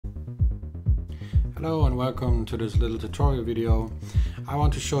Hello and welcome to this little tutorial video. I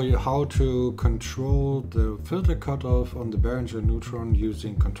want to show you how to control the filter cutoff on the Behringer Neutron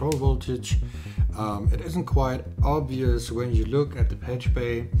using control voltage. It isn't quite obvious when you look at the patch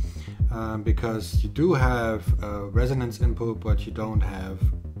bay because you do have a resonance input, but you don't have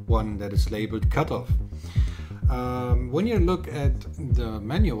one that is labeled cutoff. When you look at the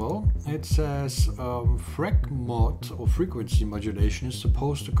manual, it says frec mod or frequency modulation is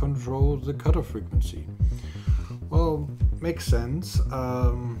supposed to control the cutoff frequency. Well, makes sense.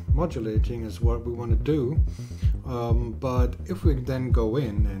 Modulating is what we want to do. But if we then go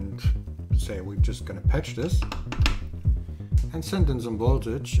in and say we're just going to patch this and send in some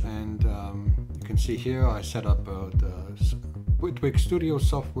voltage, and you can see here I set up the Twig Studio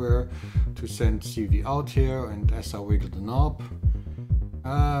software to send CV out here, and as I wiggle the knob,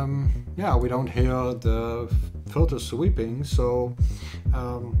 yeah, we don't hear the filter sweeping. So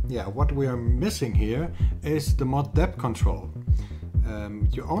yeah, what we are missing here is the mod depth control.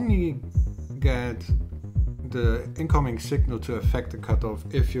 You only get the incoming signal to affect the cutoff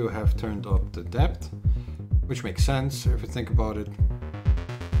if you have turned up the depth, which makes sense if you think about it.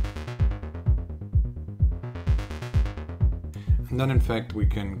 And then in fact we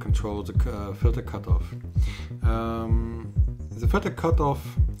can control the filter cutoff. The filter cutoff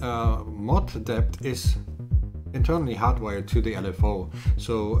mod depth is internally hardwired to the LFO.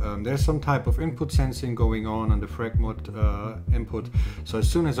 So there's some type of input sensing going on the frec mod input. So as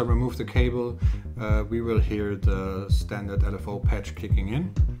soon as I remove the cable, we will hear the standard LFO patch kicking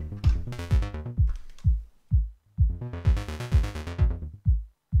in.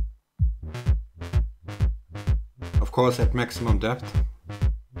 Of course at maximum depth,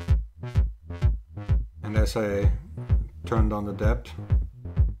 and as I turn down the depth,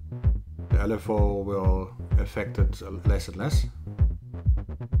 the LFO will affect it less and less.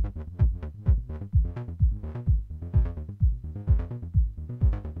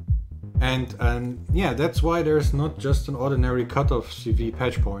 And yeah, that's why there's not just an ordinary cutoff CV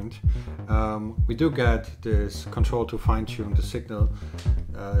patch point. We do get this control to fine-tune the signal,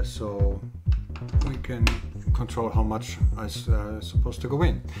 so we can control how much is supposed to go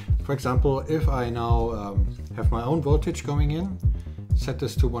in. For example, if I now have my own voltage going in, set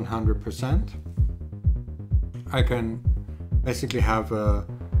this to 100%, I can basically have a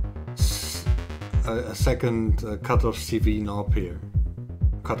second cutoff CV knob here,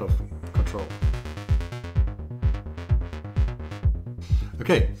 cutoff control.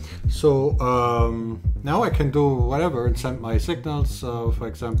 Okay, so now I can do whatever and send my signals. For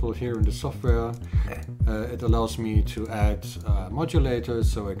example, here in the software, it allows me to add modulators,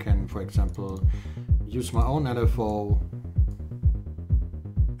 so I can, for example, use my own LFO,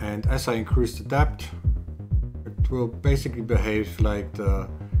 and as I increase the depth, it will basically behave like the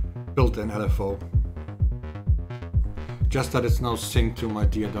built-in LFO, just that it's now synced to my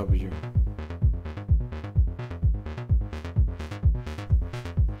DAW.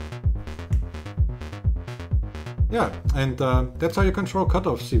 Yeah, and that's how you control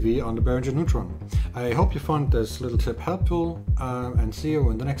cutoff CV on the Behringer Neutron. I hope you found this little tip helpful, and see you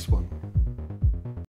in the next one.